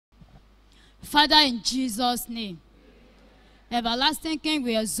Father, in Jesus' name, everlasting King,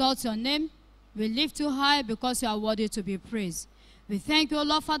 we exalt your name. We lift you high because you are worthy to be praised. We thank you,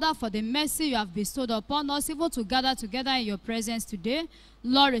 Lord Father, for the mercy you have bestowed upon us, even to gather together in your presence today.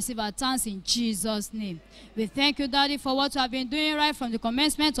 Lord, receive our thanks in Jesus' name. We thank you, Daddy, for what you have been doing right from the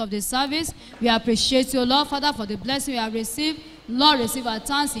commencement of the service. We appreciate you, Lord Father, for the blessing we have received. Lord, receive our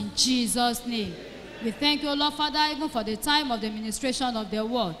thanks in Jesus' name. We thank you, Lord Father, even for the time of the ministration of the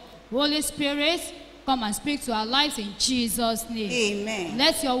word. Holy Spirit, come and speak to our lives in Jesus' name. Amen.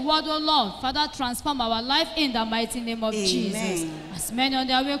 Let your word, O Lord, Father, transform our life in the mighty name of Jesus. As many on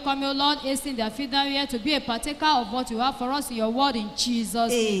their way come, O Lord, hasten their feet down here to be a partaker of what you have for us in your word in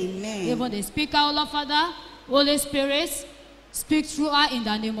Jesus' name. Even the speaker, O Lord, Father, Holy Spirit, speak through her in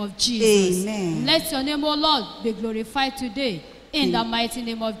the name of Jesus. Amen. Let your name, O Lord, be glorified today. In the mighty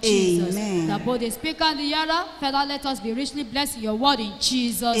name of Jesus. Amen. That both the speaker and the hearer, Father, let us be richly blessed in your word in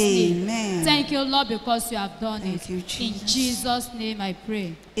Jesus' Amen. name. Thank you, Lord, because you have done Thank it. You, Jesus. In Jesus' name I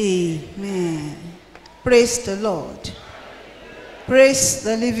pray. Amen. Praise the Lord. Praise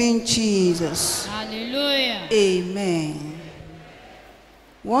the living Jesus. Hallelujah. Amen.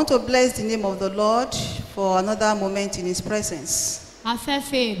 We want to bless the name of the Lord for another moment in his presence.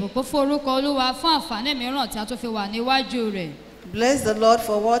 Afẹ́fẹ́ ìbùkún fún orúkọ Olúwa fún àǹfààní mìíràn tí a tún fi wà níwájú rẹ̀. Bless the Lord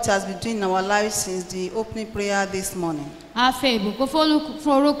for what has been doing in our lives since the opening prayer this morning. A fẹ́ ìbùkún fún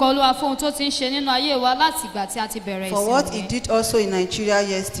orúkọ Olúwa fún ohun tó ti ń ṣe nínú ayé wa láti ìgbà tí a ti bẹ̀rẹ̀ ìsìn. For what he did also in Nigeria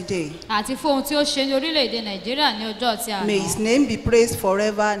yesterday. Àti fún ohun tí ó ṣe ní orílẹ̀-èdè Nàìjíríà ní ọjọ́ tí a May his name be praised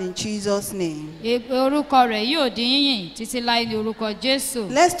forever in Jesus' name. Orúkọ rẹ̀ yóò di yíyìn títí láé ní orúkọ Jésù.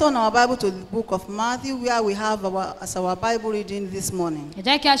 Let's turn our Bible to the book of Matthew, where we have as our Bible reading this morning. Ẹ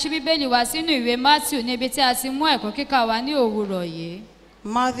jẹ́ kí a ṣí Bíbélì wá sínú ìwé Matthew níbi tí a ti mú ẹ̀kọ́ kíkà wá ní òwúrọ̀ yìí.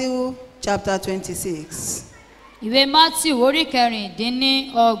 Matthew chapter 26. Ìwé Matthew orí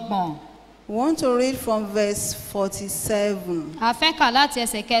kẹrìndínlọ́gbọ̀n. We want to read from verse 47. A fẹ́ kà láti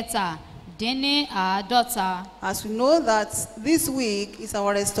ẹsẹ̀ kẹtàdínláàádọ́ta. As we know that this week is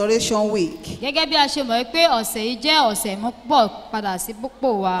our restoration week. Gẹ́gẹ́ bí a ṣe mọ̀ pé ọ̀sẹ̀ yìí jẹ́ ọ̀sẹ̀ mú pọ̀ padà sí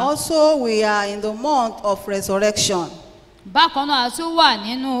púpọ̀ wa. Also, we are in the month of resurrection. Bákan náà a tún wà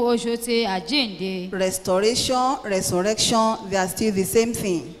nínú oṣù ti àjíǹde. Restoration, resurrection, they are still the same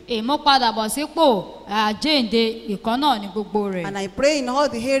thing. Ìmúpadàbọ̀sípò àjíǹde ìkan náà ni gbogbo rẹ̀. And I pray in all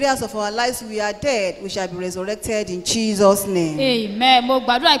the areas of our lives we are dead, we shall be resurrected in Jesus' name. Amen. Mo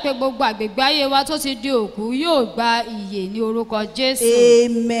gbàdúrà pé gbogbo àgbègbè ayé wa tó ti di òkú yóò gba ìyè ní orúkọ Jésù.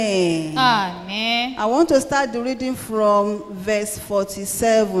 Amen. Amen. I want to start the reading from verse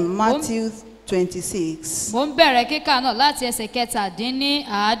 47, Matthew 26. Mo ń bẹ̀rẹ̀ kíkà náà láti ẹsẹ̀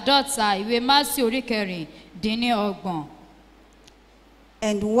kẹtàdínláàádọ́ta ìwé Mátíù orí kẹrìndínlọ́gbọ̀n.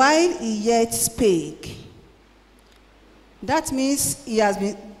 And while he yet spake, that means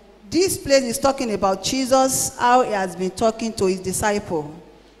this place is talking about Jesus, how he has been talking to his disciple.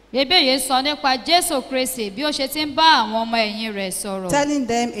 Bíbélì sọ nípa Jésù Kristi bí ó ṣe ti ń bá àwọn ọmọ ẹ̀yìn rẹ̀ sọ̀rọ̀. Telling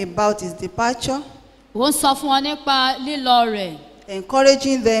them about his departure. Ó ń sọ fún wọn nípa lílọ rẹ̀.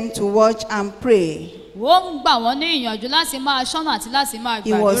 Encouraging them to watch and pray. Ó ń gbà wọ́n ní ìyànjú láti máa ṣọ́nà àti láti máa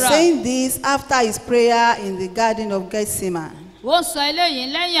gbàdúrà. He was saying this after his prayer in the garden of Gethsemane. Ó sọ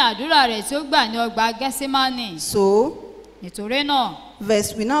eléyìí lẹ́yìn àdúrà rẹ̀ tí ó gbà ní ọgbà Gẹ́símánì. So, nítorí náà.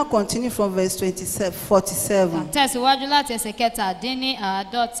 we now continue from verse 47. Tẹ̀síwájú láti ẹsẹ̀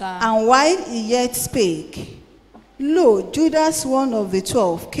kẹtàdínláàádọ́ta. And while he yet spake, lo, Judas, one of the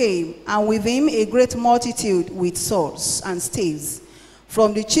 12, came, and with him a great multitude with swords and staves,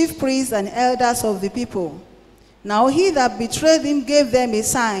 from the chief priests and elders of the people. Now he that betrayed him gave them a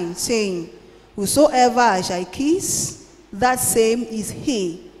sign, saying, Whosoever I shall kiss, that same is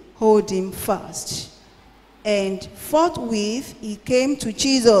he, hold him fast. And forthwith he came to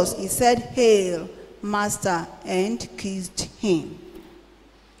Jesus, he said, Hail, Master, and kissed him.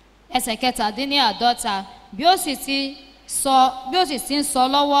 Ẹsẹ̀ kẹtàdínláàádọ́ta bí ó sì ti ń sọ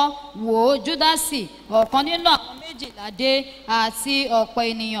lọ́wọ́ wò ó Júdásì ọ̀kan nínú àwọn méjìlá dé àti ọ̀pọ̀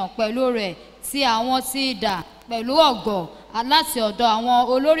ènìyàn pẹ̀lú rẹ̀ tí àwọn ti idà pẹ̀lú ọ̀gọ̀ láti ọ̀dọ̀ àwọn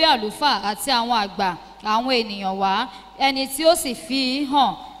olórí àlùfáà àti àwọn àgbà àwọn ènìyàn wá ẹni tí ó sì fi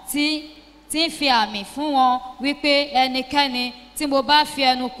hàn tí ń fi àmì fún wọn wípé ẹnikẹ́ni tí mo bá fi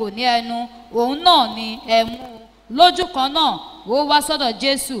ẹnu kò ní ẹnu òun náà ni ẹ mú lójú kan náà ó wá sọ́dọ̀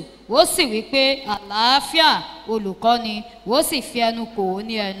Jésù ó sì wípé àlàáfíà olùkọ́ni ó sì fi ẹnu kò ó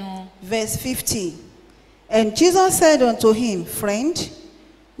ní ẹnu. Verse 50. And Jesus said unto him, Friend,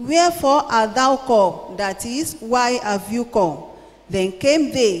 wherefore art thou come? That is, why have you come? Then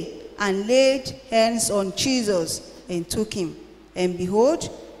came they and laid hands on Jesus and took him. And behold,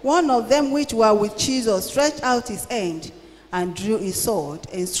 one of them which were with Jesus stretched out his hand and drew his sword,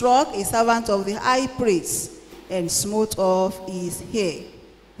 and struck a servant of the high priest, and smote off his hair.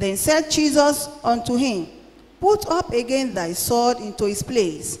 Then said Jesus unto him, Put up again thy sword into his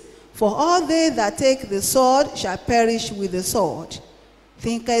place, for all they that take the sword shall perish with the sword.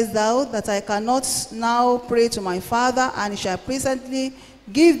 Thinkest thou that I cannot now pray to my Father, and he shall presently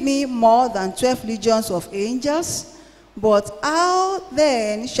give me more than 12 legions of angels? But how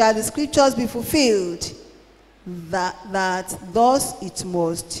then shall the scriptures be fulfilled, that thus it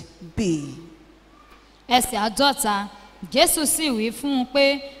must be? Ẹsẹ̀ àádọ́ta, Jésù sì wí fún un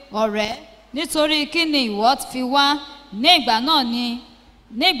pé, ọ̀rẹ́, nítorí kí ni ìwọ fi wá? Ní ìgbà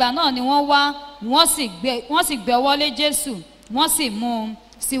náà ni wọ́n wá, wọ́n sì gbé ọwọ́ lé Jésù, wọ́n sì mú un.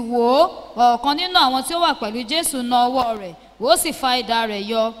 Sì wò ó, ọ̀kan nínú àwọn tí ó wà pẹ̀lú Jésù na ọwọ́ rẹ̀, ó sì fa idà rẹ̀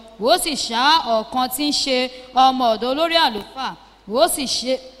yọ, ó sì ṣá ọ̀kan tí ń ṣe ọmọ ọ̀dọ̀ olórí àlùfáà, ó sì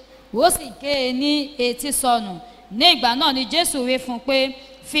gé e ní etí sọnù. Ní ìgbà náà ni Jésù wí fún un pé,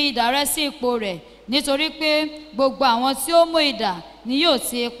 fi idà rẹ sí ipò rẹ̀, nítorí pé gbogbo àwọn tí ó mú idà ni yóò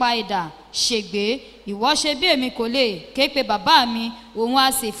ti ipa idà ṣègbé. Ìwọ ṣe bí èmi kò lè ké pe bàbá mi, òun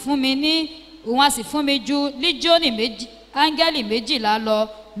á sì fún mi ju líjónì áńgẹ́lì 12 lọ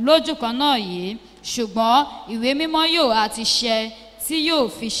lójú kan náà yìí. Ṣùgbọ́n ìwé mímọ́ yóò àti ṣẹ tí yóò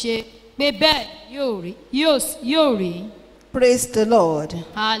fi ṣe pé bẹ́ẹ̀ yóò rí. Praise the Lord.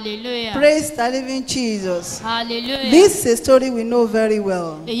 Hallelujah. Praise the living Jesus. Hallelujah. This is a story we know very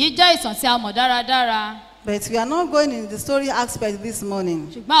well. Èyí jẹ́ ìtàn tí a mọ̀ dáradára. But we are not going in the story aspect this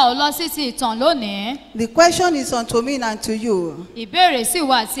morning. Ṣùgbọ́n a ò lọ sí ti ìtàn lónìí. The question is unto me and to you. Ìbéèrè sì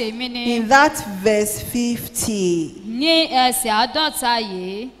wà sí èmi ni. In that verse 50. Ní ẹsẹ̀ àádọ́ta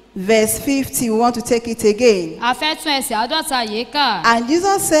yìí. Verse 50, we want to take it again. A fẹ́ tún ẹsẹ̀ àádọ́ta yìí kà. And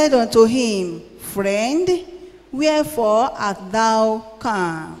Jesus said unto him, Friend, wherefore art thou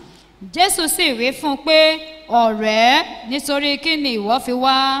come? Jésù sì wí fún un pé, ọ̀rẹ́, nítorí kí ni ìwọ fi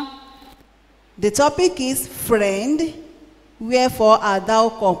wá? The topic is, Friend, wherefore art thou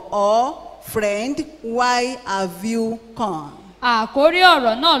come? Or, Friend, why have you come? Àkórí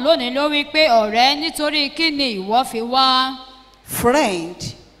ọ̀rọ̀ náà lónìí ló wí pé, ọ̀rẹ́, nítorí kí ni ìwọ fi wá? Friend.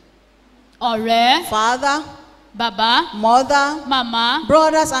 Ọ̀rẹ́. Father. Bàbá. Mother. Màmá.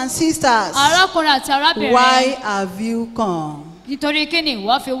 Brothers and sisters. Arákùnrin àti arábìnrin. Why have you come? Nítorí kí ni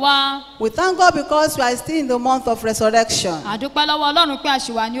ìwọ fi wá? We thank God because we are still in the month of resurrection. Àdúpẹ́ lọ́wọ́ Ọlọ́run pé a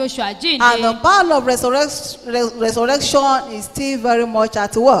ṣì wà ní oṣù àjíǹde. And the power of resurrection is still very much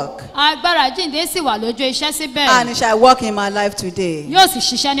at work. Agbára àjíǹde sì wà lójú iṣẹ́ síbẹ̀. And it shall work in my life today. Yóò sì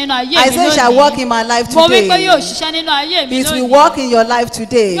ṣiṣẹ́ nínú ayé mi lónìí. I say it shall work in my life Mo wí pé today. yóò ṣiṣẹ́ nínú ayé mi lónìí. It will work in your life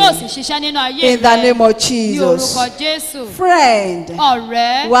today. Yóò sì ṣiṣẹ́ nínú ayé mi. In the name of Ní Jesus. orúkọ Jésù. Friend.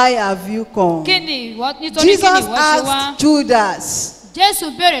 Ọ̀rẹ́. Why have you come? Kí ni ìwọ nítorí kí ni Jesus ìwọ ṣe wá? asked Judas.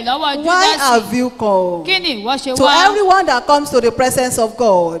 Jésù béèrè lọ́wọ́ Why Júdásì. have you come? Kí ni ìwọ ṣe To wá? everyone that comes to the presence of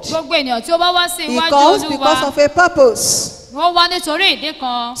God, Gbogbo ènìyàn tí ó bá wá sí he iwájú comes because Olúwa. of a purpose. Wọ́n wá nítorí ìdí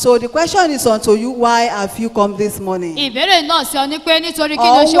kan. So the question is unto you, why have you come this morning? Ìbéèrè náà sí ọ ní pé nítorí kí ni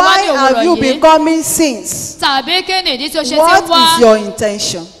Or o ṣe wá why ní have you òwúrọ̀ been yìí? coming since? Tàbí kí ni ìdí tí o ṣe What ti wá? is your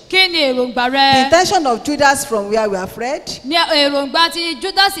intention? Kí ni èròǹgbà The rẹ? intention of Judas from where we have read Ní èròǹgbà ti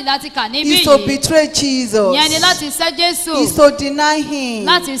Júdásì láti kà níbí is to yìí. betray Jesus. Ìyẹn ni láti sẹ́ Jésù. Is to deny him.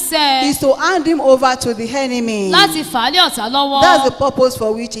 Láti sẹ́ ẹ. Is to hand him over to the enemy. Láti fà á lé ọ̀tá lọ́wọ́. That's the purpose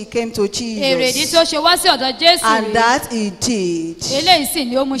for which he came to Èrèdí tí Jesus. ó ṣe wá sí ọ̀dọ̀ Jésù And rèé. that he did. Eléyìí sì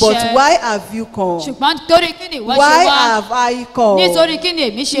ni ó mú But ṣẹ. why have you come? Ṣùgbọ́n torí kí ni ìwọ ṣe Why wá? have I come? Nítorí kí ni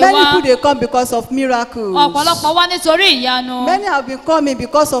èmi ṣe Many wá? people they come because of miracles. Ọ̀pọ̀lọpọ̀ wá nítorí ìyanu. Many have been coming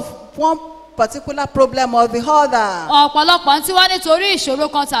because of one particular problem or the other. Ọ̀pọ̀lọpọ̀ tí wá nítorí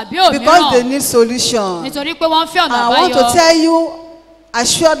ìṣòro kan tàbí Because they òmíràn. need solution. Nítorí pé wọ́n fẹ́ And ọ̀nà I want to àbáyọ. tell you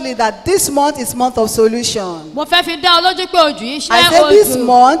assuredly that this month is month of solution. Mo fẹ́ fi dá ọ lójú pé oṣù yìí I ṣe say this oṣù.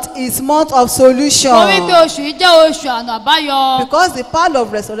 month is month of solution. Mo wí pé oṣù yìí jẹ́ oṣù ọ̀nà àbáyọ. Because the power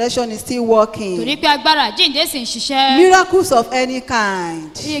of resurrection is still working. Torí pé agbára àjíǹde sì ń ṣiṣẹ́. Miracles of any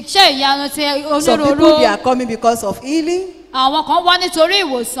kind. Iṣẹ́ ìyanu ti Some people they are onírúurú. coming because of healing. Àwọn kan wá nítorí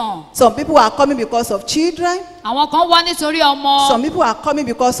ìwòsàn. Some people are coming because of children. Àwọn kan wá nítorí ọmọ. Some people are coming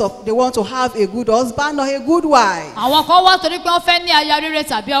because of they want to have a good husband or a good wife. Àwọn kan wá torí pé wọ́n fẹ́ ní aya rere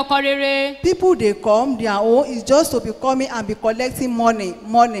tàbí ọkọ rere. People they come, their own is just to be coming and be collecting money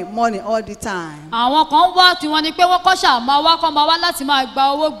all the time. Àwọn kan wá tí wọ́n ní pé wọ́n kọ́ ṣàmọ́ wá kọ́ máa wá láti máa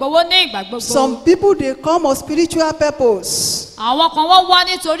gba owó gbowó ní ìgbà gbogbo. Some people they come of spiritual purpose Àwọn kan wọ́n wá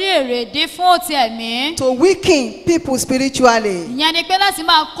nítorí èrèdí fún ti ẹ̀mí. to weaken people spiritually. Ìyẹn ni pé láti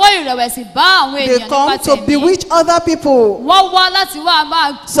máa kó ìrẹ̀wẹ̀sì bá àwọn They ènìyàn nípa come to tẹ̀mí. which other people, wọ́n wá láti wá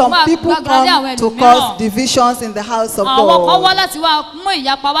máa some people gbàgbọ́lé àwọn come to ẹlòmíràn. cause divisions in the house of Àwọn kan wá God. láti wá mú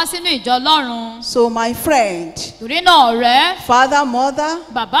ìyapa wá sínú ìjọ Ọlọ́run. So my friend, Torí náà ọ̀rẹ́, father, mother,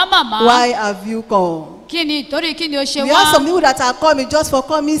 bàbá màmá, why have you come? torí kí ni o ṣe We have some wá? people that are coming just for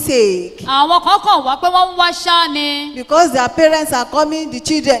coming sake. Àwọn kan kàn wá pé wọ́n ń wá ṣá ni. Because their parents are coming, the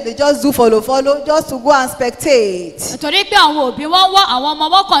children, they just do follow just to go and spectate. Torí pé àwọn òbí wọn wá, àwọn ọmọ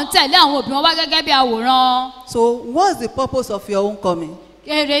wọn kàn ń tẹ̀lé àwọn òbí wọn wá gẹ́gẹ́ bí àwòrán. So what's the purpose of your own coming?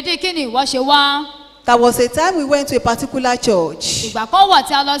 Èrèdí kí ni ìwọ ṣe wá? There was a time we went to a particular church Ìgbà kan wà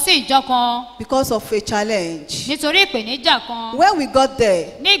tí a lọ sí ìjọ kan because of a challenge. nítorí ìpèníjà kan. When we got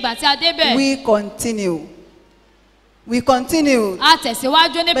there, Ní ìgbà tí a débẹ̀, we continued. a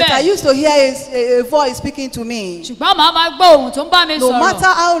tẹ̀síwájú But I níbẹ̀. used to hear a voice speaking to me. Ṣùgbọ́n màá máa gbọ́ ohùn tó ń bá mi No matter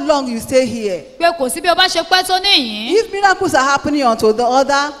sọ̀rọ̀ how long you stay here, pé kò sí bí o bá ṣe pẹ́ tó níyìn. if miracles are happening unto the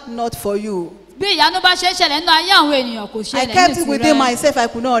other, not for you. Bí ìyanu bá ṣe ń ṣẹlẹ̀ nínú ayé àwọn ènìyàn kò I ṣẹlẹ̀ kept ní it within tirẹ̀. myself. I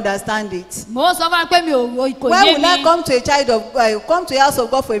could not understand it. Mo ń sọ fún wa pé mi ò kò When yé will I mi. come to a child of come to a house of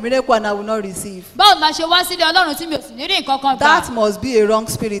God for a miracle and I will not receive? Báwo ni màá ṣe wá sílé Ọlọ́run tí mi ò sì ní rí nǹkan kan gbà? That must be a wrong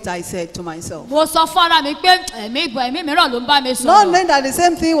spirit, I said to myself. Mo sọ fún ara mi pé ẹ̀mí mìíràn ló ń bá mi Not sọ̀rọ̀. knowing that the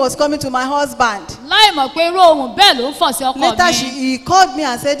same thing was coming to my husband. Láì mọ̀ pé irú ohùn bẹ́ẹ̀ ló ń fọ̀ sí ọkọ Later, mi. he called me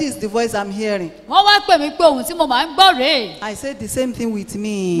and said, "This is the voice I'm hearing." Wọ́n wá pè mí pé ohùn tí mo máa ń gbọ́ rèé. I said the same thing with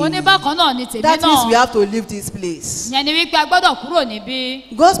me. Mo ní bákan náà ni tèmi That means we náà. have to leave this place. Ìyẹn ni wípé a gbọ́dọ̀ kúrò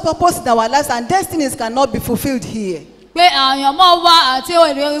níbí. God's purpose in our lives and destinies cannot be fulfilled here. Pé àyànmọ́ wa àti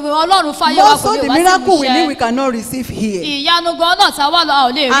èrè Ọlọ́run fáyé wa More kò so, lè the wá sí miracle we need, we ìmúṣẹ. cannot receive here. Ìyanu gan náà tá a wá lọ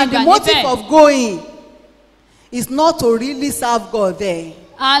a ò lè rí And the gbà motive níbẹ̀. of going is not to really serve God there.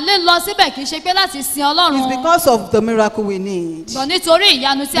 À lè lọ síbẹ̀ kì í ṣe pé láti sin It's Ọlọ́run. because of the miracle we need. Bọ̀ nítorí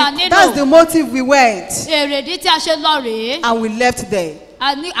ìyanu tí a That's the nílò. motive we went Èrèdí tí a ṣe lọ rèé. and we left there.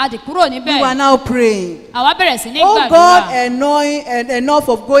 A dì kúrò We were níbẹ̀. now praying. Àwa bẹ̀rẹ̀ sí ní Oh gbàdúrà. God, enough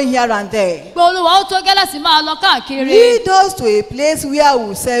of going here and there. Pé Olúwa ó tó gẹ́ láti máa lọ káàkiri. Lead us to a place where we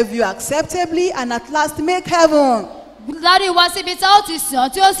will serve you acceptably and at last make heaven. Darí wa síbi tá ó ti sìn ọ́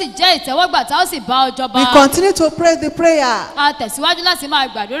tí ó sì jẹ́ ìtẹ́wọ́gbà tá ó sì bá ọ jọba. We continue to pray the prayer. A tẹ̀síwájú láti máa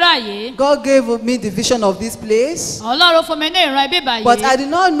gbàdúrà yìí. God gave me the vision of this place. Ọlọ́run fún mi ní ìran ibi báyìí. But I did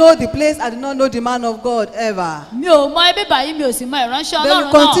not know the place. I did not know the man of God ever. Mi ò mọ ibi báyìí, mi ò sì mọ ìránṣẹ́ Then we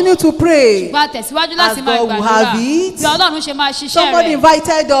Ọlọ́run continue náà. to pray. Ṣùgbọ́n a tẹ̀síwájú láti As máa God will gbàdúrà. have it. Bí Ọlọ́run ṣe máa ṣiṣẹ́ Somebody rẹ̀.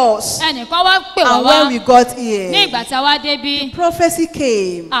 invited us. Ẹnìkan wá pè wá And wá. when we got Ní here, ìgbà tí a wá débí, prophecy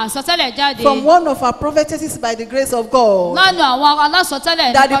came àsọtẹ́lẹ̀ jáde. from one of our prophetesses by the grace of God. Lánàá àwọn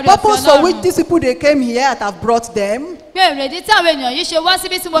alásọtẹ́lẹ̀ That the nípa oore ọ̀fẹ́ purpose for which Ọlọ́run. these people they came here that have brought them Pé èrèdí tí àwọn ènìyàn yìí ṣe wá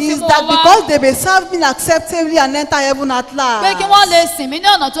síbí tí mo fi is mú that wọn wá. because they may serve me acceptably and enter heaven at Pé kí wọ́n last. lè sìn mí ní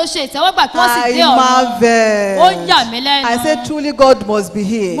ọ̀nà tó ṣe ìtẹ́wọ́gbà kí wọ́n sì I dé ọ̀run. marvel. Ó yà mí lẹ́nu. I said truly God must be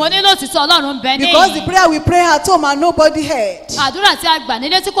here. Mo ní lóòtítọ́ Ọlọ́run bẹ Because the níyìn. prayer we pray at home and nobody heard. Àdúrà tí a gbà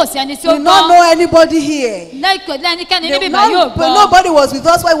nílé tí kò sí ẹni tí ó We not gbọ́. know anybody here. Lẹ́nikẹ́ni níbí bá yóò gbọ́. Nobody was with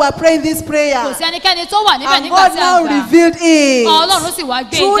us while we were praying this prayer. Kò sí ẹnikẹ́ni tó wà níbẹ̀ And nígbà God tí a now gbà. revealed it. Ọlọ́run sì wá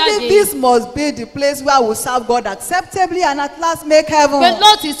gbé e Truly jáde. this must be the place where we serve God acceptably and at last make Pé heaven.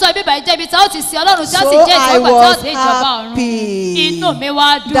 lóòtítọ́ ibi bàá jẹ́ ibi tí a ó ti sin Ọlọ́run tí a sì So jẹ́ I ìjọba tí a ó was dé ìjọba ọ̀run. happy Inú mi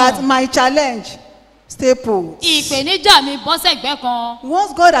wá that dùn. my challenge stay put. Ìpèníjà mi bọ́ sẹ́gbẹ́ kan.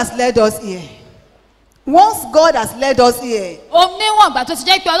 Once God has led us here, once God has led us here, O níwọ̀n ìgbà tó ti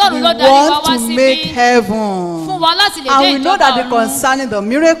jẹ́ pé we Ọlọ́run ló darí wa want wá to make síbí. heaven. Fún wa láti lè dé And we know ìjọba that the ọ̀run. concerning the Mo wá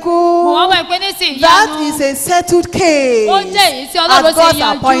miracle, mọ̀ pé ní sí that ìyanu. is a settled case. Ó jẹ́ èyí tí At Ọlọ́run ti God's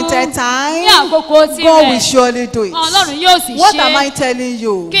yanjú. appointed time, Ní àkókò God will tirẹ̀. surely do it. Ọlọ́run yóò sì What am I ṣe. telling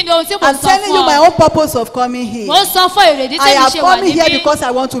you? Kí ni ohun tí mo I'm sọ telling you fún my ọ? own purpose of coming here. Mo sọ fún èrèdí I tí mi have ṣe wà come here níbí. because I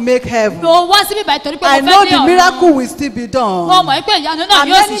want to make heaven. Mo wá síbí báyìí torí pé I mo know fẹ́ dé the ọ̀run. miracle will still be Mo done. mọ̀ pé ìyanu náà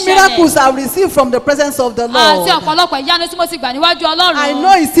And yóò sì many ṣẹlẹ̀. miracles I've received from the presence of the Àti Lord. ọ̀pọ̀lọpọ̀ ìyanu tí mo ti gbà níwájú Ọlọ́run. I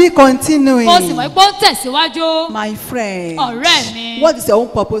know it's still continuing. Mo sì mọ̀ pé ó ń tẹ̀síwájú. My friend, Ọ̀rẹ́ mi. what is your own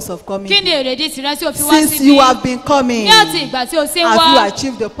purpose of coming Kí ni here? èrèdí tirẹ̀ tí o fi wá Since síbí? you have been coming, Ní àti ìgbà tí o ti ń have you wá.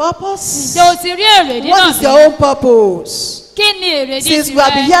 achieved the purpose? Ǹjẹ́ o ti rí èrèdí What náà is bí? your own purpose? Kí ni èrèdí Since we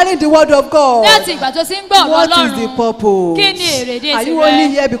have been tirẹ̀? hearing the word of God, Ní àti ìgbà tó ti ń gbọ́ ọ̀rọ̀ what is the Ọlọ́run. purpose? Kí ni èrèdí Are you tirẹ̀? only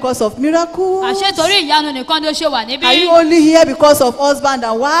here because of miracles? Àṣé torí ìyanu nìkan ni ó ṣe wà níbí? Are you only here because of husband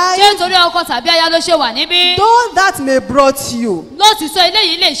and wife? Ṣé torí ọkọ tàbí aya ló ṣe wà níbí? Though that may brought you, Lóòtítọ́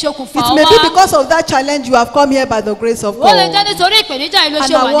eléyìí lè ṣokùnfà it ọ may be wá. because of that challenge you have come here by the grace of Ó lè jẹ́ God. nítorí ìpèníjà yìí ló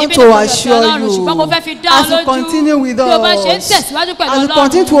And ṣe wà I want níbí to nítorí ọ̀fẹ́ assure Ọlọ́run, you, ṣùgbọ́n mo fẹ́ fi dá ọ as you lójú. continue with Bí o bá ṣe ń us, tẹ̀síwájú pẹ̀lú as you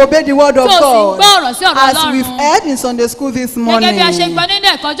continue to Ọlọ́run. obey the word of Tó o sì ń God, gbọ́ ọ̀rọ̀ sí ọ̀rọ̀ as we've Ọlọ́run. heard in Sunday school this this gẹ́gẹ́ bí a ṣe morning. gbọ́ nínú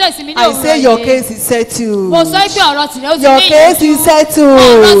ẹ̀kọ́ ọjọ́ ìsinmi ní I òwúrọ̀ say your yìí. case is settled. Mo sọ pé ọ̀rọ̀ tìrẹ ó ti Your ní case is ìyànjú. Ọ̀rọ̀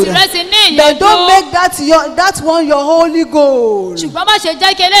settled. tìrẹ ti ní Then don't ìyànjú. make that one your holy goal. Ṣùgbọ́n má ṣe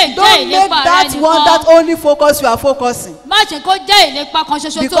jẹ́ kí eléyìí jẹ́ Don't make ìlépa rẹ that one that nìkan. only focus you are focusing. Má ṣe kó jẹ́ ìlépa kan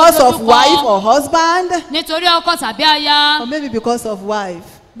ṣoṣo tó Because of lójú wife kan. or husband, Nítorí ọkọ tàbí aya. or maybe because of wife.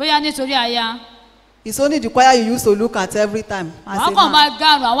 Bóyá nítorí aya. It's only the choir you used to look at every time. As Àwọn a kan man. máa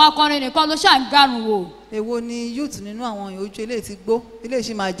garùn, àwọn akọrin nìkan ló ṣáà ń garùn wò. Èwo ni youth nínú àwọn ojú eléyìí ti gbó, eléyìí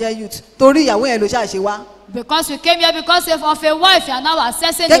sì máa jẹ́ youth. Torí ìyàwó yẹn ló ṣáà ṣe wá. Because you came here because of a wife you are now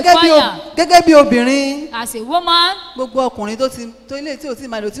accessing the choir. Gẹ́gẹ́ bí obìnrin, As a woman, gbogbo ọkùnrin tó ilé tí ò tí ì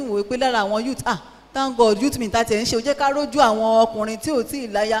máa lò tí ń wòye pé lára àwọn youth, thank God youth mi ta tiẹ̀ ń ṣe, ó jẹ́ ká rójú àwọn ọkùnrin tí ò tí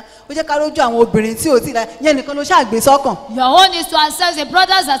ì láya, ó jẹ́ ká rójú àwọn obìnrin tí ò tí ì láya, yẹn nìkan ló ṣáà gbé sọ́kàn. your own is to access the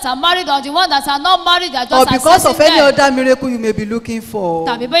brothers that are married or the ones that are not married that Or just because of accessing any them. other miracle you may be looking for.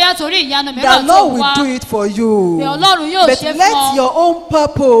 Tàbí bóyá torí ìyanu The mìíràn tó Lord will wá. do it for you. Pé Ọlọ́run yóò But ṣe fún let ọ. your own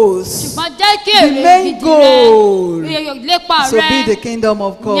purpose, Ṣùgbọ́n jẹ́ kí the èrè main gidi goal, rẹ, lépa so be the rẹ, kingdom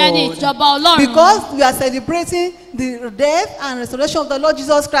of yẹn ni God. ìjọba Ọlọ́run. Because we are celebrating the death and resurrection of the Lord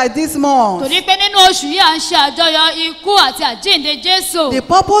Jesus Christ this month. Torí pé nínú oṣù yìí à ń ṣe àjọyọ̀ ikú àti àjíǹde Jésù. The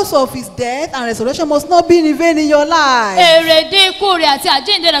purpose of his death and resurrection must not be in vain in your life. Èrèdí ikú rẹ̀ àti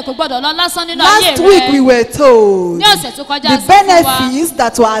àjíǹde rẹ̀ kò gbọdọ̀ lọ lásán nínú ayé Last week we rẹ̀. were told Ní ọ̀sẹ̀ tó kọjá the sọ fún wa. benefits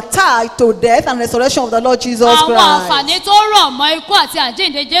that were attached to death and resurrection of the Lord Jesus Àwọn àǹfààní Christ. tó rọ̀ mọ́ ikú àti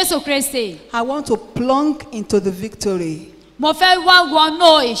àjíǹde Jésù Kristi. I want to plunk into the victory. Mo fẹ́ wá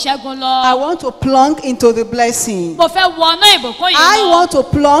wọnú ìṣẹ́gun I lọ. want to plunk into the blessing. Mo fẹ́ wọnú ìbùkún yìí I lọ. want to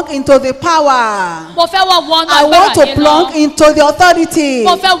plunk into the power. Mo fẹ́ wá wọnú I agbára want to yìí plunk lọ. into the authority.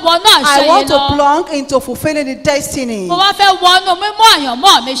 Mo fẹ́ wọnú àṣẹ I yìí want to lọ. plunk into fulfilling the destiny. Mo wá fẹ́ wọnú mímú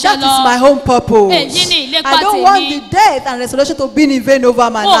àyànmọ́ mi ṣẹ That is my lọ. own purpose. Èyí ni ìlépa I don't tèmi. want the death and resurrection to be in vain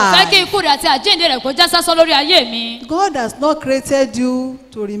over my Mo fẹ́ kí life. ikú rẹ̀ àti àjíǹde rẹ̀ kó já sásán lórí ayé mi. God has not created you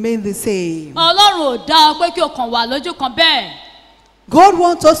to remain the same. Ọlọ́run ò dá ọ pé kí o kàn wà lójú kan bẹ́ẹ̀. God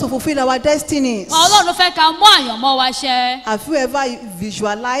wants us to fulfill our destinies. Ọlọ́run fẹ́ ká mú àyànmọ́ wa ṣẹ. Have you ever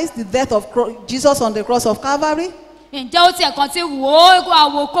visualized the death of Jesus on the cross of Calvary? Ǹjẹ́ ó tiẹ̀ kan ti wò ó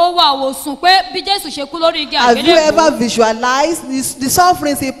àwòkọ́ wà àwòsùn pé bí Jésù ṣe kú lórí igi Have you ever àgbélébùú? visualized the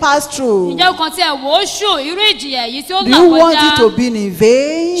sufferings he passed through? Ǹjẹ́ ó kan tiẹ̀ wò ó ṣù irú ìjìyà èyí tí ó Do là you want it to kọjá? be in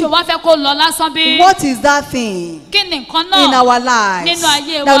vain? Ṣé o wá fẹ́ kó lọ lásán bí? What is that thing Kí ni nǹkan in náà our lives nínú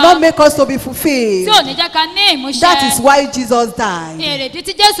ayé that will wa not make us to be tí ò fulfilled? ní jẹ́ ká ní ìmúṣẹ? That is why Jesus died. Èrèdí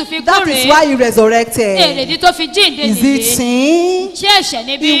tí Jésù fi kú That is rèé. why he resurrected. Èrèdí tó fi jíǹde Is it nìyí. sin? Ṣé ẹ̀ṣẹ̀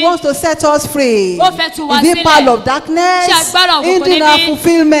níbí? He wants to set us free. Ó fẹ́ tú wa Is it sílẹ̀. power of darkness? Ṣé agbára òkùnkùn Hindering níbí? our Èyí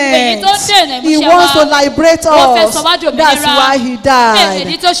fulfillment. tó dènà He ìmúṣẹ wants to wa. liberate Ó fẹ́ us. sọ wá di òmìnira. That's why he died.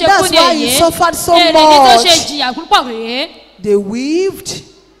 Èrèdí tó ṣe kú That's ní why èyí. he suffered so Èrèdí tó ṣe much. jìyà púpọ̀ rèé. They weaved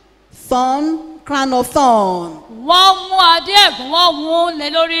crown of thorn. Wọ́n mú adé ẹ̀gún wọ́n mú lé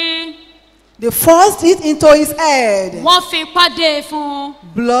lórí. They forced it into his head. Wọ́n fi ipá dé e fún.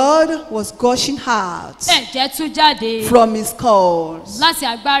 Blood was gushing out Ẹ̀jẹ̀ tú jáde from his scars. láti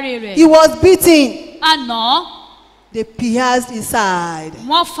agbárí rẹ̀. He was beaten. Àná They pierced his side.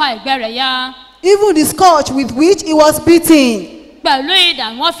 wọ́n fa ẹ̀gbẹ́ rẹ̀ ya. Even the scourge with which he was beaten. Pẹ̀lú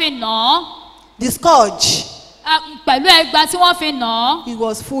idà wọ́n fi nà án. The scourge, Pẹ̀lú ẹgba tí wọ́n fi nà án. it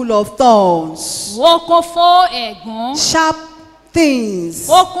was full of thorns. Ó kún fún ẹ̀gún. Sharp things.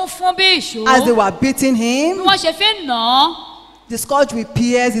 Ó kún fún bí ìṣó. As they were beating Bí him, wọ́n ṣe fi nà án. the scourge will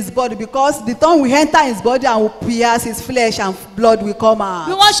pierce his body because the thorn will enter his body and will pierce his flesh and blood will come Bí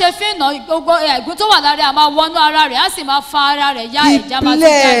out. wọ́n ṣe fi nà án, gbogbo ẹ̀gún tó wà lára rẹ̀ a máa wọnú ara rẹ̀ á sì máa fa ara rẹ̀ ya He ẹ̀jẹ̀ máa tún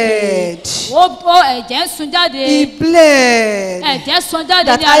jáde. bled. Ẹ̀jẹ̀ ń sun jáde. He bled Ẹ̀jẹ̀ sun jáde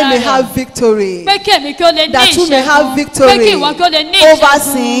that ní I ara may rẹ̀. have victory. Pé kí èmi kí ó lè ní That you may have ìṣẹ́gun. Pé victory kí ìwọ kí ó lè ní over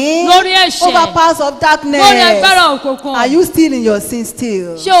ìṣẹ́gun sin, lórí ẹ̀ṣẹ̀. over powers of darkness. Lórí agbára òkùnkùn. Are you still in your sin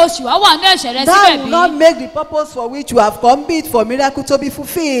still? Ṣé oṣù wá wà ní ẹ̀ṣẹ̀ rẹ That síbẹ̀ will bí? not make the purpose for which you have come be it for miracle to be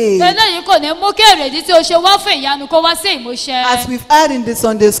fulfilled. Eléyìí kò ní mú kí èrèdí tí o ṣe wá fún ìyanu kó wá sí ìmúṣẹ. As we've heard in the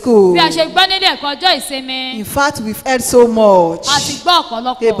Sunday school, Bí a ṣe gbọ́ nílé ẹ̀kọ́ ọjọ́ ìsinmi, in fact, we've heard so much a ti gbọ́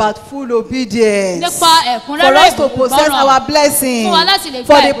ọ̀pọ̀lọpọ̀ about full obedience. nípa For ẹ̀kúnrẹ́rẹ́ us to possess ìbùkún our blessing, Fún wa láti lè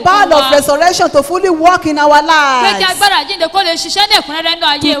for gba the ìbùkún power wa. of resurrection to fully work in our Pé kí lives, agbára jíǹde kó lè ṣiṣẹ́ ní ẹ̀kúnrẹ́rẹ́ nínú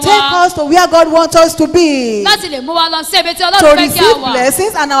ayé to take wa. us to where God wants us to be, Láti lè mú wa lọ sí ibi tí to Ọlọ́run fẹ́ kí a receive wà.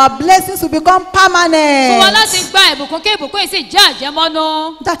 blessings and our blessings will become Fún wa permanent. láti gba ìbùkún kí ìbùkún yìí sì jẹ́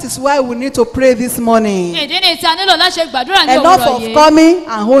àjẹmọ́nú. That is why we need to pray this morning. Ìdí ni tí a nílò láti ṣe gbàdúrà ní Enough òwúrọ̀ of yìí. coming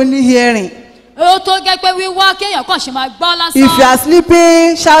and only hearing. Ó tó gẹ́ pé wíwá kéèyàn kàn ṣe máa gbọ́ If you lásán. are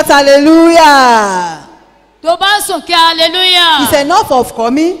sleeping, shout hallelujah. Tó bá ń sùn kí hallelujah. It's enough of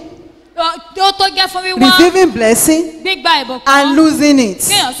coming. ó tó gẹ́ fún wíwá receiving blessing, gbígba ìbùkún and losing it.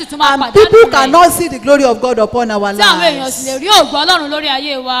 kéèyàn sì tún máa And pàdánù people rẹ̀ cannot see the glory of God upon our tí àwọn èèyàn sì lives. lè rí ògo Ọlọ́run lórí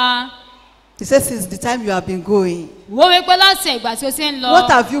ayé wa. He says, since the time you have been going, wo wípé láti ìgbà tí o ti ń lọ what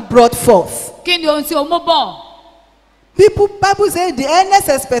have you brought forth? kí ni ohun tí o mú bọ̀. Bible says the earnest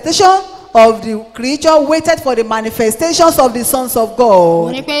expectation of the creature waited for the manifestations of the sons of mo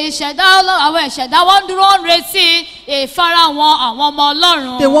God. ní pé àwọn ìṣẹ̀dá wọn dúró ń retí ìfarahàn àwọn ọmọ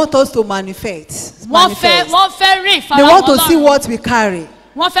Ọlọ́run. They want us to manifest. wọ́n fẹ́ rí They ìfarahàn want to see Ọlọ́run. what we carry.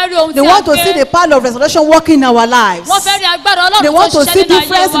 wọ́n fẹ́ rí ohun They tí a want to see the gbé. power of resurrection working in our lives. wọ́n fẹ́ rí agbára They Ọlọ́run want tó to see ṣiṣẹ́ nínú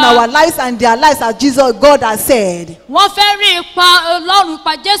difference ayé in our wa. lives and their lives as God has said. wọ́n fẹ́ rí ipa Ọlọ́run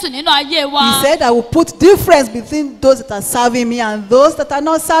ipa Jésù nínú ayé wa. He said, I will put difference between those that are serving me and those that are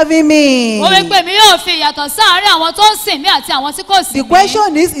not serving me. mo wí pé mi yóò fi ìyàtọ̀ sáàárín àwọn tó ń sìn mí àti àwọn tí kò sìn The mí.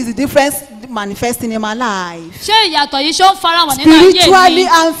 question is the difference manifesting in my life? ṣé ìyàtọ̀ yìí ṣó ń farahàn nínú ayé Spiritually mi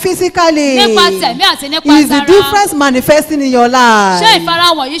and physically. nípa tẹ̀mí àti nípa Is the tara? difference manifesting in your ṣé life?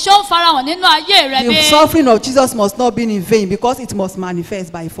 ìfarahàn yìí ṣó ń farahàn nínú ayé rẹ The bí? suffering of Jesus must not be in vain because it must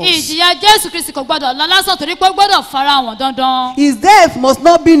manifest by force. ìjìyà Jésù Kristi kò gbọdọ̀ lọ lásán torí pé ó gbọdọ̀ farahàn dandan. His death must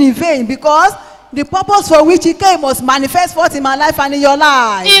not be in vain because the purpose for which he came must manifest forth in my life and in your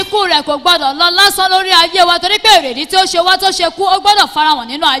life. ikú rẹ̀ kò gbọdọ̀ lọ lásán lórí ayé wa torí pé èrèdí tí ó ṣe wá tó ṣe kú ó gbọdọ̀ farahàn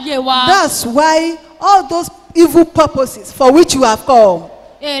nínú ayé wa. That's why all those evil purposes for which you have come,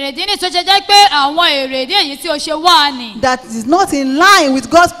 èrèdí ní tó ṣe jẹ́ pé àwọn èrèdí èyí tí ó ṣe wá ni that is not in line with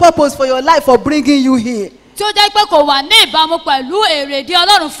God's purpose for your life for bringing you here. tí ó jẹ́ pé kò wà ní ìbámu pẹ̀lú èrèdí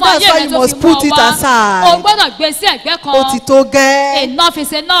Ọlọ́run fún That's ayé why rẹ you tó must fi put mú it ọ wá. aside. o gbọ́dọ̀ gbé sí ẹ̀gbẹ́ Ó ti kan. tó gẹ́. enough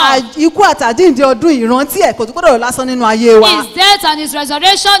is enough. Ikú àtàjíǹde ọdún ìrántí ẹ̀ kò tó gbọ́dọ̀ lásán nínú ayé wa. his death and his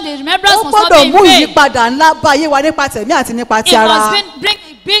resurrection the remembrance Ó must not gbọ́dọ̀ be in mú vain. ìyípadà ńlá bá ayé wa nípa tẹ̀mí àti nípa ti it ara. must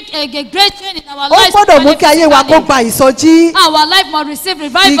bring a great change in our Ó lives. gbọ́dọ̀ mú kí ayé wa kó physically. gba ìsọjí. our life must receive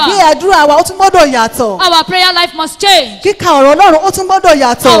revival. Ìgbé àdúrà wa ó tún gbọ́dọ̀ yàtọ̀. our prayer life must change. Kíka ọ̀rọ̀ Ọlọ́run ó tún gbọ́dọ̀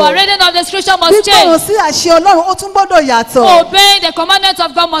yàtọ̀. our reading of the scripture must Gbígbọràn change. sí àṣẹ Ọlọ́run ó tún gbọ́dọ̀ yàtọ̀. obeying the commandments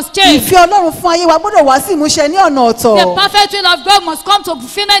of God must change. Ìfẹ́ Ọlọ́run fún ayé wa gbọ́dọ̀ wá sí ìmúṣẹ ní ọ̀nà the ọ̀tọ̀. perfect will of God must come to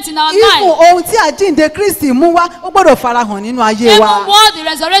fulfilment in our Even life. ohun tí àjíǹde Kristi mú wá ó gbọ́dọ̀ farahàn nínú ayé even wa. what the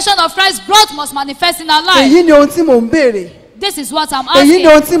resurrection of Christ brought must manifest in our life. Èyí ni ohun tí mò ń béèrè. this is what I'm Èyí ni asking.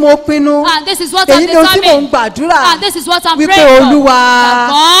 ohun tí mo pinnu. and this is what I'm Èyí ni ohun tí mò ń determining. gbàdúrà. and this is what I'm Wípé praying for. Olúwa,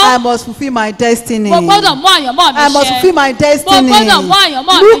 that I must fulfil my destiny. God mo gbọ́dọ̀ mú àyànmọ́ mi I must fulfil ṣẹ. my destiny. Mo gbọ́dọ̀ mú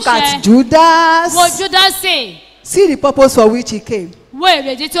àyànmọ́ mi Look ṣẹ. at Judas. wo Júdásì See the purpose for which he came. wo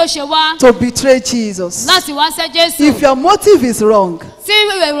èrèdí tí ó ṣe wá To betray Jesus. láti wá sẹ́ Jésù. If your motive is wrong, tí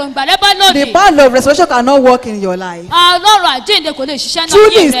èròǹgbà rẹ bá the lòdì power of resurrection cannot work in your life. Ọlọ́run àjíǹde kò lè ṣiṣẹ́ náà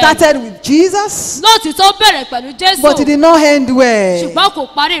Truly yé it rẹ. started with Jesus, lóòtítọ́ bẹ̀rẹ̀ pẹ̀lú Jésù but it did not end well. ṣùgbọ́n kò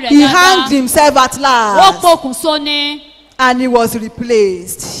parí rẹ̀ He dáadáa. hanged himself at ó last pokùnso ni and he was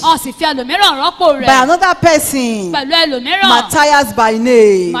replaced ó sì fi ẹlòmíràn rọ́pò by rẹ̀ another person, pẹ̀lú ẹlòmíràn. Matthias by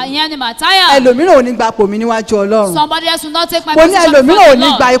name. ìyẹn ni Màtáyà. Ẹlòmíràn ò ní gba ipò mi níwájú Ọlọ́run. somebody else will not take my Mo ní position ẹlòmíràn before ò the ní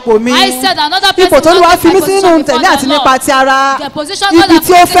Lord. gba ipò mi. I said another person Ipò tó will ní wá not fi take mí my sínú position tẹ̀mí before àti the nípa Lord. ti ara. The position God Ibi has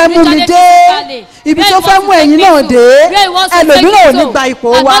tí ó placed fẹ́ me mú mi physically, dé. Ibi where tó he fẹ́ wants mú to ẹ̀yin take náà me to, dé. where he wants to take Ẹlòmíràn ò me ní to. gba ipò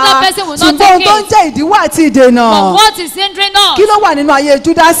wa. Another person will not Ṣùgbọ́n take ohun tó ń it. jẹ́ ìdíwọ́ àti ìdènà. But what is hindering us? Kí ló wà nínú ayé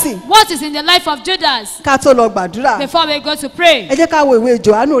Júdásì? What is in the life of Judas? Ká tó lọ gbàdúrà. Before we go to pray, Ẹ jẹ́ ká wo ìwé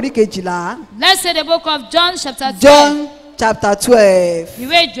Jòhánù orí kejìlá. let's say the book of John chapter 12. John chapter 12.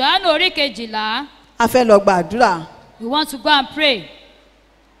 ìwé Jòhánù orí kejìlá. A fẹ́ lọ gbàdúrà. We want to go and pray.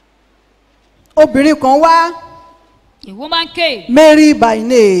 Obìnrin kan wá, A woman came. Mary by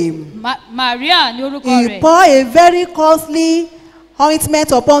name. Maria ní orúkọ He rẹ̀. poured a very costly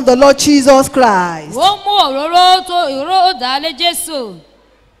ointment upon the Lord Jesus Christ. ó mú òróró dà á lé Jésù.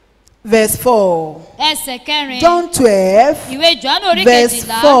 Verse 4. ẹsẹ̀ kẹrin. John 12. ìwé Jòhánù orí Verse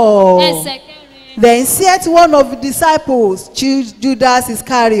kejìlá. 4. ẹsẹ̀ kẹrin. Then said one of the disciples, Judas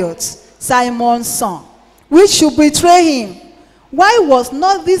Iscariot, Simon's son, which should betray him. Why was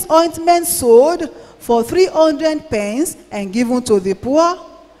not this ointment sold for 300 pence and given to the poor?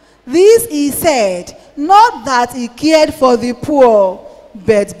 This he said, not that he cared for the poor,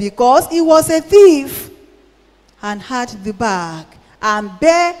 but because he was a thief, and had the bag, and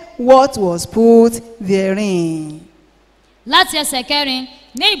bare what was put therein. láti ẹsẹ̀ kẹrin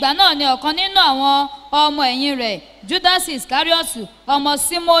ní ìgbà náà ni ọ̀kan nínú àwọn ọmọ ẹ̀yìn rẹ̀ Judas Iscariotu ọmọ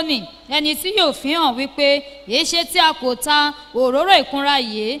Simoni ẹni tí yóò fi hàn wípé èéṣe tí a kò ta òróró ìkunra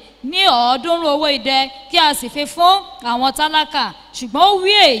yìí ní 300 owó idẹ kí a sì fi fún àwọn tálákà ṣùgbọ́n ó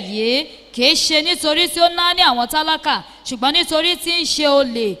wí èyí kìí ṣe nítorí tí ó ná ní àwọn tálákà ṣùgbọ́n nítorí tí ń ṣe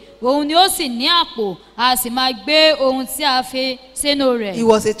olè òun ni ó sì ní àpò a sì máa gbé ohun tí a fi sínú rẹ̀. He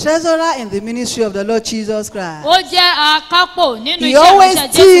was a treasurer in the ministry of the Lord Jesus Christ. ó jẹ́ akápò nínú He iṣẹ́ always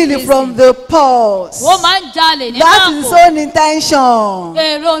ìránṣẹ́ Jésù steal from Kristi. the purse. ó máa ń jalè nínú That is his àpò. own intention.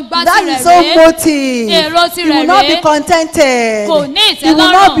 èròǹgbà That tirẹ̀ is his own rèé. motive. Èrò He tirẹ̀ will not be rèé. contented. Kò ní He will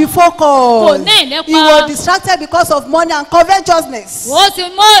not ìtẹ́lọ́rùn. be Kò focused. ní ìlépa. He was distracted because of money and covetousness.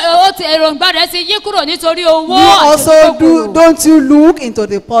 èròǹgbà rẹ̀ ti yí kúrò nítorí owó You àti also ìkókòrò. don't you look into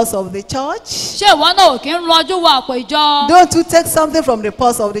the purse of the church? ṣé ìwọ náà ò kí ń rọjú wo àpò ìjọ? Don't you take something from the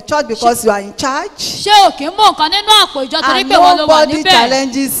purse of the church because you are in charge? ṣé ò kí ń mú nǹkan nínú àpò ìjọ torí And pé wọ́n ló wà nobody níbẹ̀?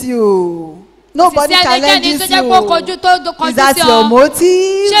 challenges you. Nobody Kò sí ẹnikẹ́ni challenges tó jẹ́ pé ó kọjú you. tó kọjú Is that sí your ọ.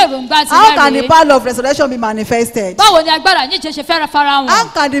 motive? Ṣé èròǹgbà ti How can the rẹ̀ rèé? power of resurrection be manifested? Báwo ni agbára yìí ṣe fẹ́ràn fara How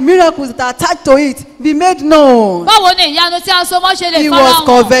wọn? can the miracles that are attached to it be made known? Báwo ni ìyanu tí a so mọ́ ṣe lè He fara was wọn?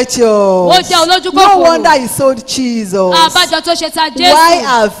 covetous. Ó jẹ́ olójú No kòkòrò. wonder he sold Jesus. Àbájọ tó ṣe ta Why Jésù.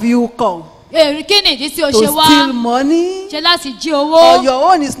 have you come? Èrì kí ni ìdí tí o To ṣe wá? steal money? Ṣe láti jí Or owó?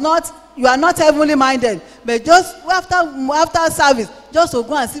 your own is not, you are not heavenly minded, but just after service, just to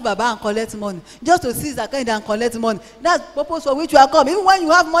go and see Baba and collect money, just to see Zakenda and collect money. That's the purpose for which you are coming. Even when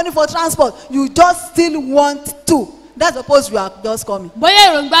you have money for transport, you just still want to. That's the purpose you are just coming. Bóyá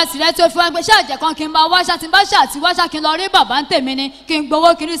èròǹgbà tìrẹ tó fi wá pé ṣáàjẹ kan kí n máa wáṣà tí n bá ṣáà tí wáṣà kí n lọ rí bàbá ń tèmi ni kí n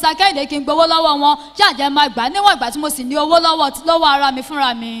gbowó kí n rí Sakẹ́yìndé kí n gbowó lọ́wọ́ wọn ṣáàjẹ máa gbà níwọ̀n ìgbà tí mo sì ní owó lọ́wọ́ ara mi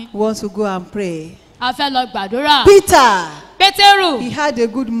fúnra mi. We want to go and pray. A fẹ́ lọ gbàdúrà. Peter, Pétérù he had a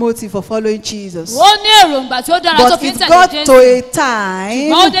good motive for following Jesus. ó ní èròǹgbà tí ó dára tó But fi ń it tẹ̀lé got to Jésù. a time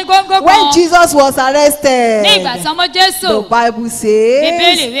Ṣùgbọ́n ó dé góńgó when kan Jesus was arrested. ní ìgbà tí ọmọ Jésù The Bible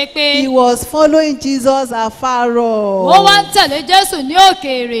Bíbélì says wípé he was following Jesus afar ó off. wá ń tẹ̀lé Jésù ní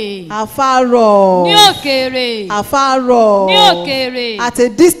òkèèrè. Afar off. Ní òkèèrè. Afar off. Ní òkèèrè. At a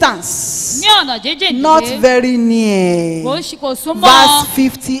distance. Ní ọ̀nà jíjìn Not dé. very near. Kò súnmọ́. Verse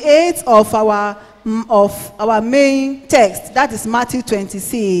 58 of our main text. That is Matthew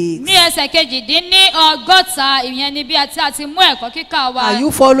 26. Ní ẹsẹ̀ kejìdínlọ́gọ́ta ìyẹn ni bí a ti mú ẹ̀kọ́ kíkà wa. Are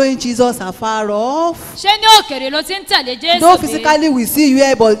you following Jesus afar off? Ṣé ní òkèèrè ló ti ń tẹ̀lé Jésù Though dé? physically we see you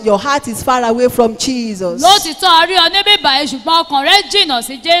here, but your heart is far away from Jesus. Lótìtọ́ a rí ọ níbí báyìí ṣùgbọ́n ọkàn rẹ jìnnà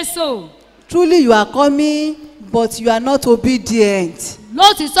sí Jésù. Truly you are coming, but you are not obedient.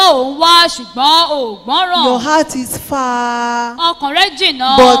 Lótìtọ́ ò ń wá ṣùgbọ́n ò gbọ́ràn. Your heart is far. Ọkàn rẹ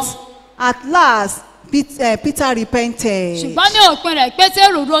jìnnà. But at last, Peter repented. Ṣùgbọ́n ní òpin rẹ̀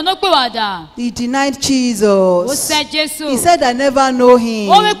Pétérù ronúpìwàdà. He denied Ó Jesus. sẹ́ Jésù. He said, I never know him.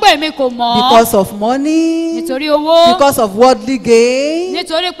 Ó wí pé èmi kò mọ̀ ọ́. Because of money, Nítorí owó. because of worldly gain,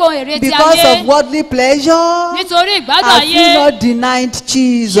 Nítorí pé ohun èrè ti because ayé. of worldly pleasure. Nítorí ìgbádùn Have ayé. you not denied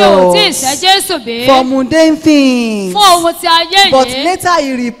Ṣé o tí ì sẹ́ Jesus Jésù bí? for mundane things? Fún ohun ti ayé But yìí. later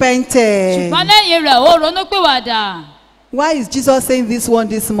he repented. Ṣùgbọ́n lẹ́yìn rẹ̀ ó ronúpìwàdà. Why is Jesus saying this one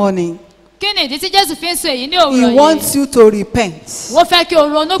this morning? Kí ni ìdí tí Jésù fi ń sọ èyí ní He òwúrọ̀ yìí? wants you to repent. Ó fẹ́ kí o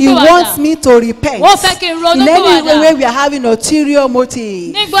He ronúpìwàdà. wants me to repent. Ó fẹ́ kí n ronú In any pìwàdà. way we are having ulterior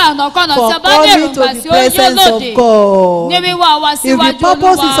motive Nígbà ọ̀nàkọ́nà tí for a bá ní coming to èròǹgbà the tí ó yó presence lòdì of God. ní wíwá wa If the síwájú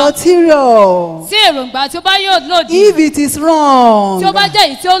purpose is Olúwa. ulterior, Tí èròǹgbà tí ó bá yóò lòdì. if it is wrong, Tí ó bá jẹ́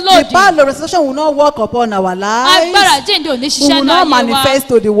èyí tí ó the lòdì. power of resurrection will not work upon our Agbára lives. jíǹde ò ní We ṣiṣẹ́ will náà not ayé wa. manifest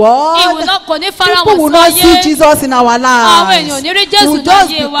to the world. Kò ní fara People wọn will sí not see ayé. Jesus in our Àwọn lives. èèyàn ò ní rí We Jésù will ní just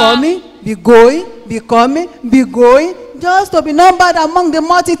ayé be wa. coming, be going, be coming, be going, just to be numbered among the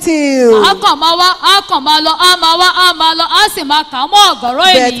multitude. A kàn máa wá, a kàn máa lọ, a máa wá, a máa lọ, a sì máa kà á mọ́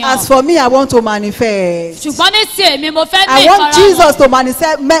ọ̀gọ̀rọ̀ But ènìyàn. as for me, I want to manifest. Ṣùgbọ́n ní ti èmi, mo fẹ́ ní I want ìfarahàn. Jesus to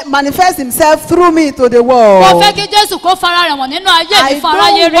manifest himself through me to the Mo world. fẹ́ kí Jésù kó fara rẹ̀ wọ̀n nínú ayé mi I fún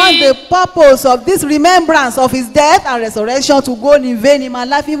aráyé don't want rí. the purpose of this remembrance of his death and resurrection to go in vain in my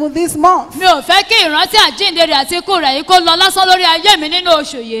life even this month. Mi ò fẹ́ kí ìrántí àjíǹde rẹ̀ àti ikú rẹ̀ yìí kó lọ lásán lórí ayé mi nínú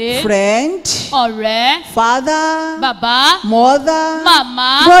oṣù yìí. Friend, Ọ̀rẹ́, father, bàbá, mother,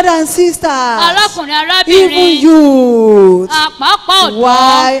 màmá, brother and sister, arákùnrin, even arábìnrin, youth. àpapọ̀ ọ̀dọ́.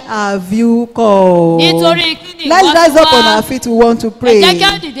 Why have you called? Nítorí kí ni Let's ìwọ rise fi up on wá? our feet. We want to Ẹ pray. jẹ́ kí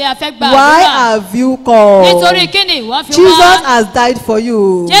á dìde, a fẹ́ gba Why àdúrà. have you called? Nítorí kí ni ìwọ fi Jesus wá? has died for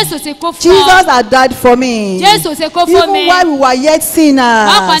you. Jésù ti kú fún Jesus ọ. has died for me. Jésù ti kú fún Even mi. while we were yet sinners,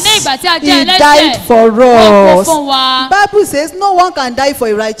 Pàápàá ní ìgbà tí a jẹ́ he ẹlẹ́ṣẹ̀, died for ó kú us. fún wa. Bible says no one can die for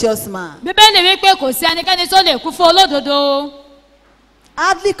a righteous man. Bíbélì wípé kò sí ẹnikẹ́ni tó lè kú fún olódodo.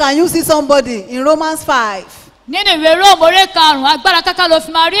 Hardly can you see somebody in Romans 5, Nínú ìwé Róòmù orí 5, agbára káká ló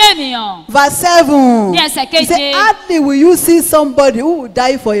fi máa rí ènìyàn. verse 7. Ní ẹsẹ̀ He said, keje. hardly will you see somebody who will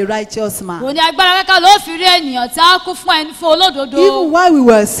die for a righteous man. Òní agbára káká ló fi rí ènìyàn tí a kú fún ẹni fún olódodo. Even while we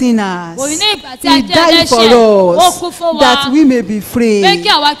were sinners, Òní ní ìgbà tí a he jẹ́ died for ẹlẹ́ṣẹ̀, ó kú us fún wa. that we may be free. Pé kí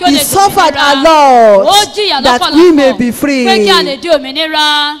àwa kí ó He lè di suffered òmìnira. a lot Ó jìyà that we may lọ́pọ̀lọpọ̀. be free. Pé kí a lè di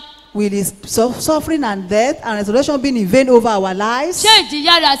òmìnira. Will his suffering and death and resurrection be in vain over our lives? ṣé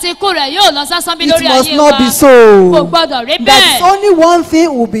ìjìyà rẹ̀ àti ikú rẹ̀ yóò lọ sásán bí It lórí must ayé not wa? be Kò so. gbọdọ̀ rí That's bẹ́ẹ̀. only one thing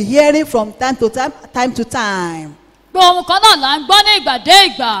we'll be hearing from time to time. Ohun kan náà là ń gbọ́ ní ìgbà dé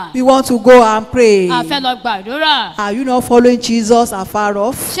ìgbà. We want to go and pray. A fẹ́ lọ gbàdúrà. Are you not following Jesus afar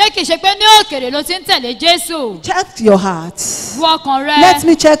off? Ṣé kìí ṣe pé ní òkèrè ló ti ń tẹ̀lé Jésù? Check your heart. Wo ọkàn rẹ. Let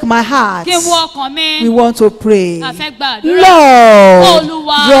me check my heart. Kí n wo ọkàn mi. We want to pray. A fẹ́ gbàdúrà. Lord,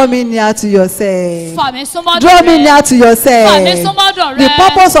 Olúwa. draw me near to yourself. Fà mí súnmọ́ Draw dọ̀ me rẹ. near to yourself. Fà mí súnmọ́ dọ̀ The rẹ.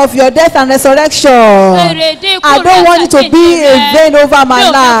 purpose of your death and resurrection. Èrèdí ikú I rẹ don't want it to àti be ìyè in rẹ. vain over my Mi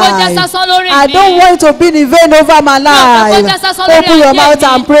ò fẹ́ kó jẹ́ life. sásán lórí I mi. don't want it to be in vain over my Mi ò fẹ́ kó life. jẹ́ sásán lórí Open your ayé mouth mi.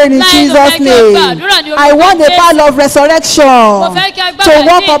 and pray in Láì ló Jesus' fẹ́ kí o name. gbàdúrà ní orúkọ I want the Jésù. power of Mo resurrection fẹ́ kí agbára to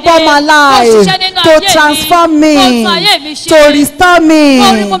work ìdíje upon my kó life, ṣiṣẹ́ nínú to ayé mi, transform kó me, tún ayé mi ṣe. to restore me,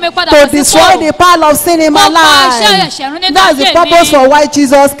 Kó rí mú mi padà to bọ̀ sípò. destroy the power of sin in my Kó pa iṣẹ́ life. ẹ̀ṣẹ̀ run nínú That's the ayé purpose mi. for why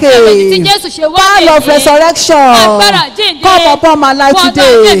Jesus Èyí tí came. Jésù ṣe wá Power of nìyí. resurrection Agbára jíǹde. come upon my life Wọ ayé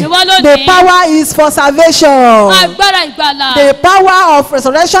today. mi wá lónìí. The power is for salvation. Agbára ìgbàlà. The power of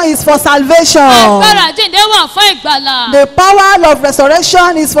resurrection is for salvation. Agbára jíǹde wà fún ìgbàlà. The power of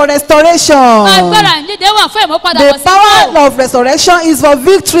resurrection is for restoration. Agbára jíǹde wà fún ìmúpadà The bọ̀ sípò. power of resurrection is for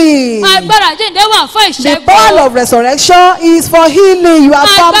victory. Agbára jíǹde wà fún The ìṣẹ́gun. power of resurrection is for healing. You have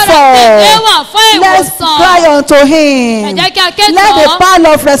come Agbára jíǹde for. wà fún Let's ìwòsàn. cry unto him. Ẹ jẹ́ kí a ké Let the tán.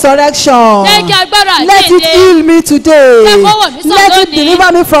 power of resurrection. Jẹ́ kí agbára Let it jíǹde. heal me today. Jẹ́ kó wò mí sàn Let it lónìí.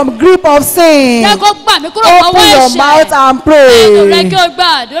 deliver me from grip of sin. Jẹ́ kó gbà mí kúrò lọ́wọ́ Open your ẹ̀ṣẹ̀. mouth and Ẹnu rẹ kí pray. o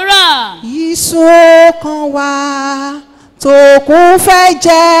gbàdúrà. Ìṣó kan wá tó kún fẹ́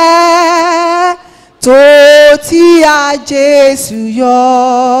jẹ́ tó tí a Jésù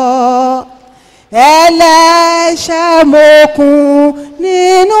yọ. Ẹlẹ́ṣẹ̀ mokùn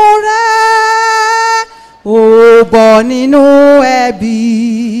nínú rẹ̀, ó bọ́ nínú ẹ̀bi.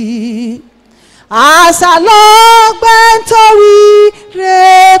 Àṣà ló gbẹ́ nítorí ré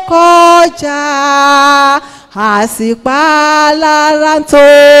kọjá, àsìpálára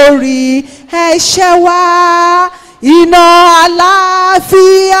nítorí ẹ̀ṣẹ̀ wa. Iná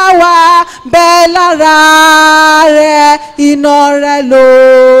àlàáfíà wa bẹ́ lára rẹ̀, iná rẹ̀ ló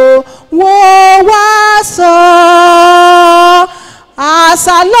wọ́n wá sọ.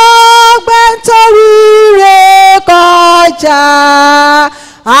 Àṣà ló gbẹ́ nítorí ré kọjá,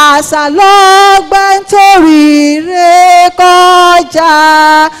 àṣà ló gbẹ́ nítorí ré kọjá,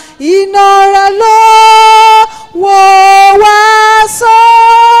 iná rẹ̀ ló wọ́n wá sọ.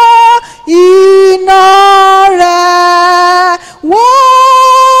 Iná rẹ̀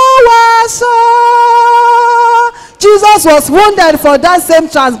wọ́n wá sọ. Jesus was wounded for that same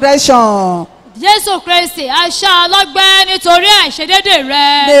transgression. Jésù Kristi aṣá ọlọ́gbẹ́ nítorí àìṣedédé rẹ.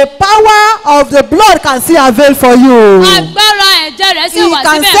 The power of the blood can still avail for you. Agbára ẹ̀jẹ̀ rẹ̀ sì He wà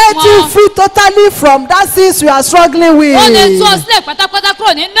can síbẹ̀ set fún you ọ. free totally from that sins you are struggling with. Ó lè tú ọ sílẹ̀ pátápátá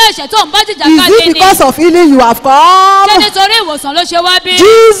kúrò nínú ẹ̀ṣẹ̀ tó ń bá jìjà Is káàdé it ni. because of healing you have Ṣé come? nítorí ìwòsàn ló ṣe wá bí?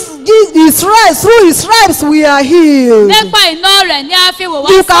 His stripes, through his stripes we are healed. Nípa iná rẹ̀ ni a fi wò wá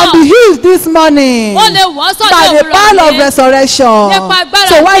You can be sàn. healed this morning Ó lè wọ́ sàn by ní the òwúrọ̀ power of yìí. resurrection. Nípa agbára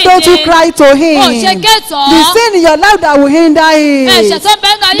So why don't you ìdíje. cry to Ó ṣe him? kẹ́tọ̀ọ́. The sin in your life that will hinder Ẹ̀ṣẹ̀ it. tó ń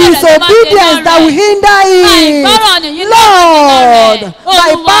bẹ nínú ayé rẹ̀ ló máa dènà Disobedience that will rẹ̀. hinder Àìgbọ́ràn nìyí it. ló máa Lord, dènà rẹ̀.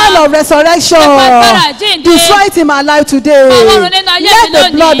 by Olúwa, power of resurrection, nípa agbára àjíǹde. destroy it in my life today. Ọlọ́run nínú ayé Let mi the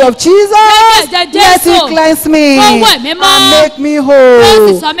lónìí. blood of Jesus, Jẹ́ kí ẹ̀jẹ̀ let Jésù it cleanse me kó wẹ̀ mí mọ́. and make me Ó sì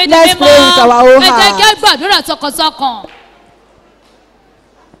whole. sọ mí di Let's mímọ́. pray with our whole Ẹ jẹ́ kí á heart. gbàdúrà tọkàntọkàn.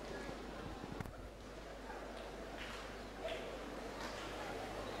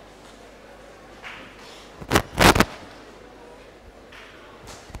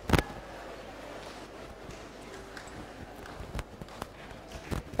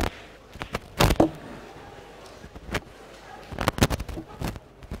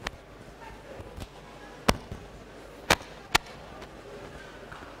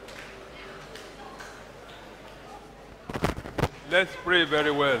 Let's pray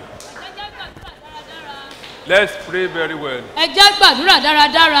very well. Let's pray very well. Ẹ jẹ́ gbàdúrà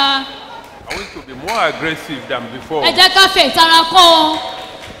dáradára. I want to be more aggressive than before. Ẹ jẹ́ ká fi ìtara kún un.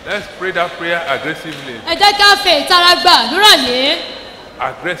 Let's pray that prayer aggressively. Ẹ jẹ́ ká fi ìtara gbàdúrà yìí.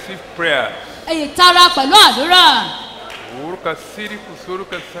 Aggressive prayers. Ìtara pẹ̀lú àdúrà. Uruka siri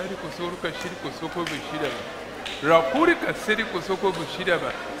kusuruka sari kusuruka shiri kusoko bishidaba. Rakuri ka siri kusoko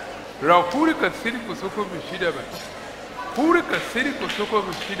bishidaba. Rakuri ka siri kusoko bishidaba. Kuri ka siri kusoko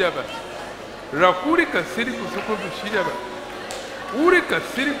bishidaba. Rakuri ka siri kusoko bishidaba. Uri ka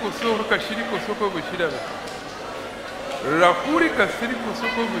siri kusuruka shiri kusoko bishidaba. Rakuri ka siri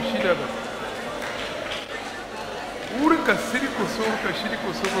kusoko bishidaba. Uri kasiri kusuru kashiri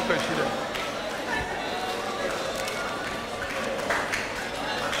kusuru kashira.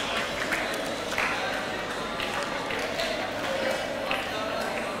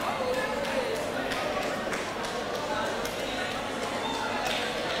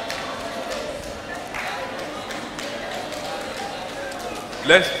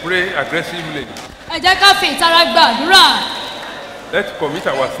 Let's pray aggressively. ẹ jẹ́ ká fi ìtara gbàdúrà. Let's commit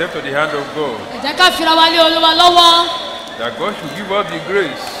ourselves to the hand of God. ẹ jẹ́ ká fira wa lé olúwa lọ́wọ́. That God should give us the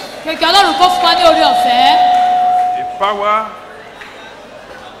grace, kèké ọlọ́run kó fún wa ní orí ọ̀fẹ́. the power,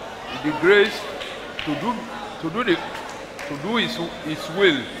 the grace to do His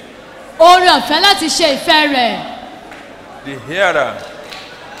will. orí ọ̀fẹ́ láti ṣe ìfẹ́ rẹ̀. The hearer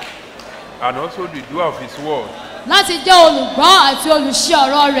and also the doer of His word. láti jẹ́ olùgbọ́ àti olùṣe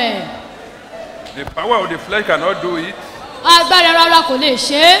ọ̀rọ̀ rẹ̀. The power of the flesh cannot do it, agbára rárá kò lè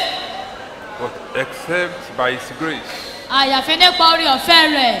ṣe é. but except by His grace. àyàfi nípa orí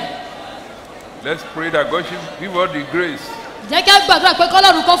ọ̀fẹ́ rẹ̀. Let's pray that God should give us the grace jẹ́ kí a gbàdúrà pé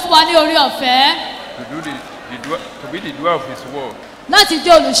kọ́lọ́run kó fún wa ní orí ọ̀fẹ́. to be the doer of His word. láti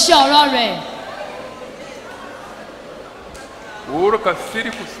jẹ́ olùṣe ọ̀rọ̀ rẹ̀. Oro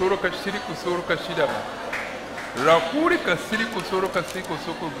kasiri kusoro kashiri kusoro kashidaba. Rakuri kasiri kusoro kasiri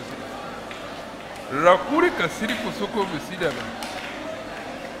kusoko busida. Rakuri kasiri kusoko busida.